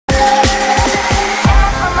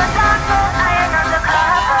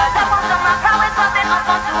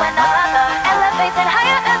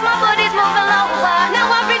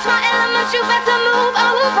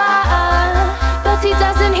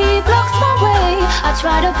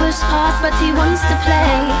try to push past, but he wants to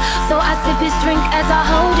play. So I sip his drink as I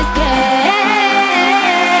hold his gaze.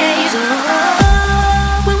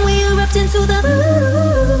 When we erupt into the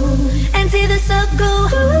and see the sub go,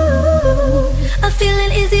 a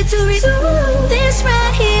feeling easy to read. This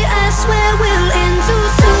right here, I swear, will end too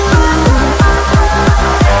soon.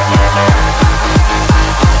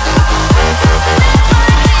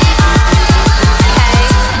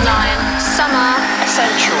 Summer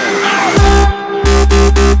Essential.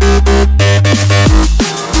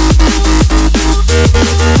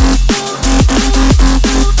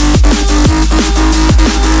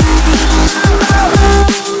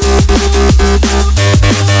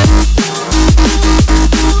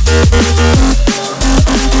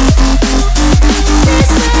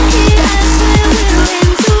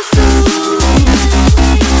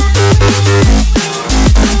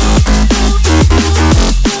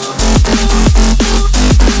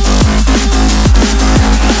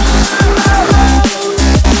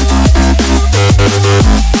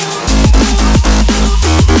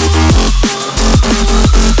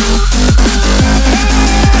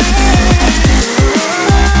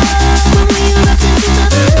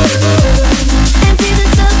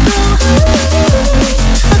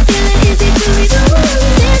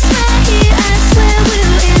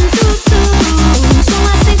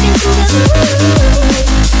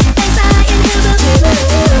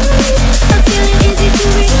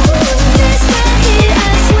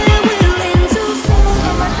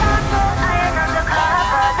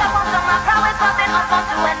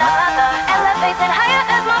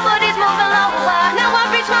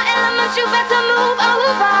 You better move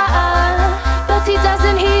over. But he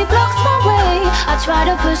doesn't, he blocks my way. I try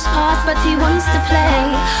to push past, but he wants to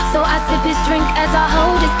play. So I sip his drink as I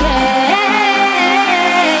hold his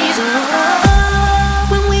gaze.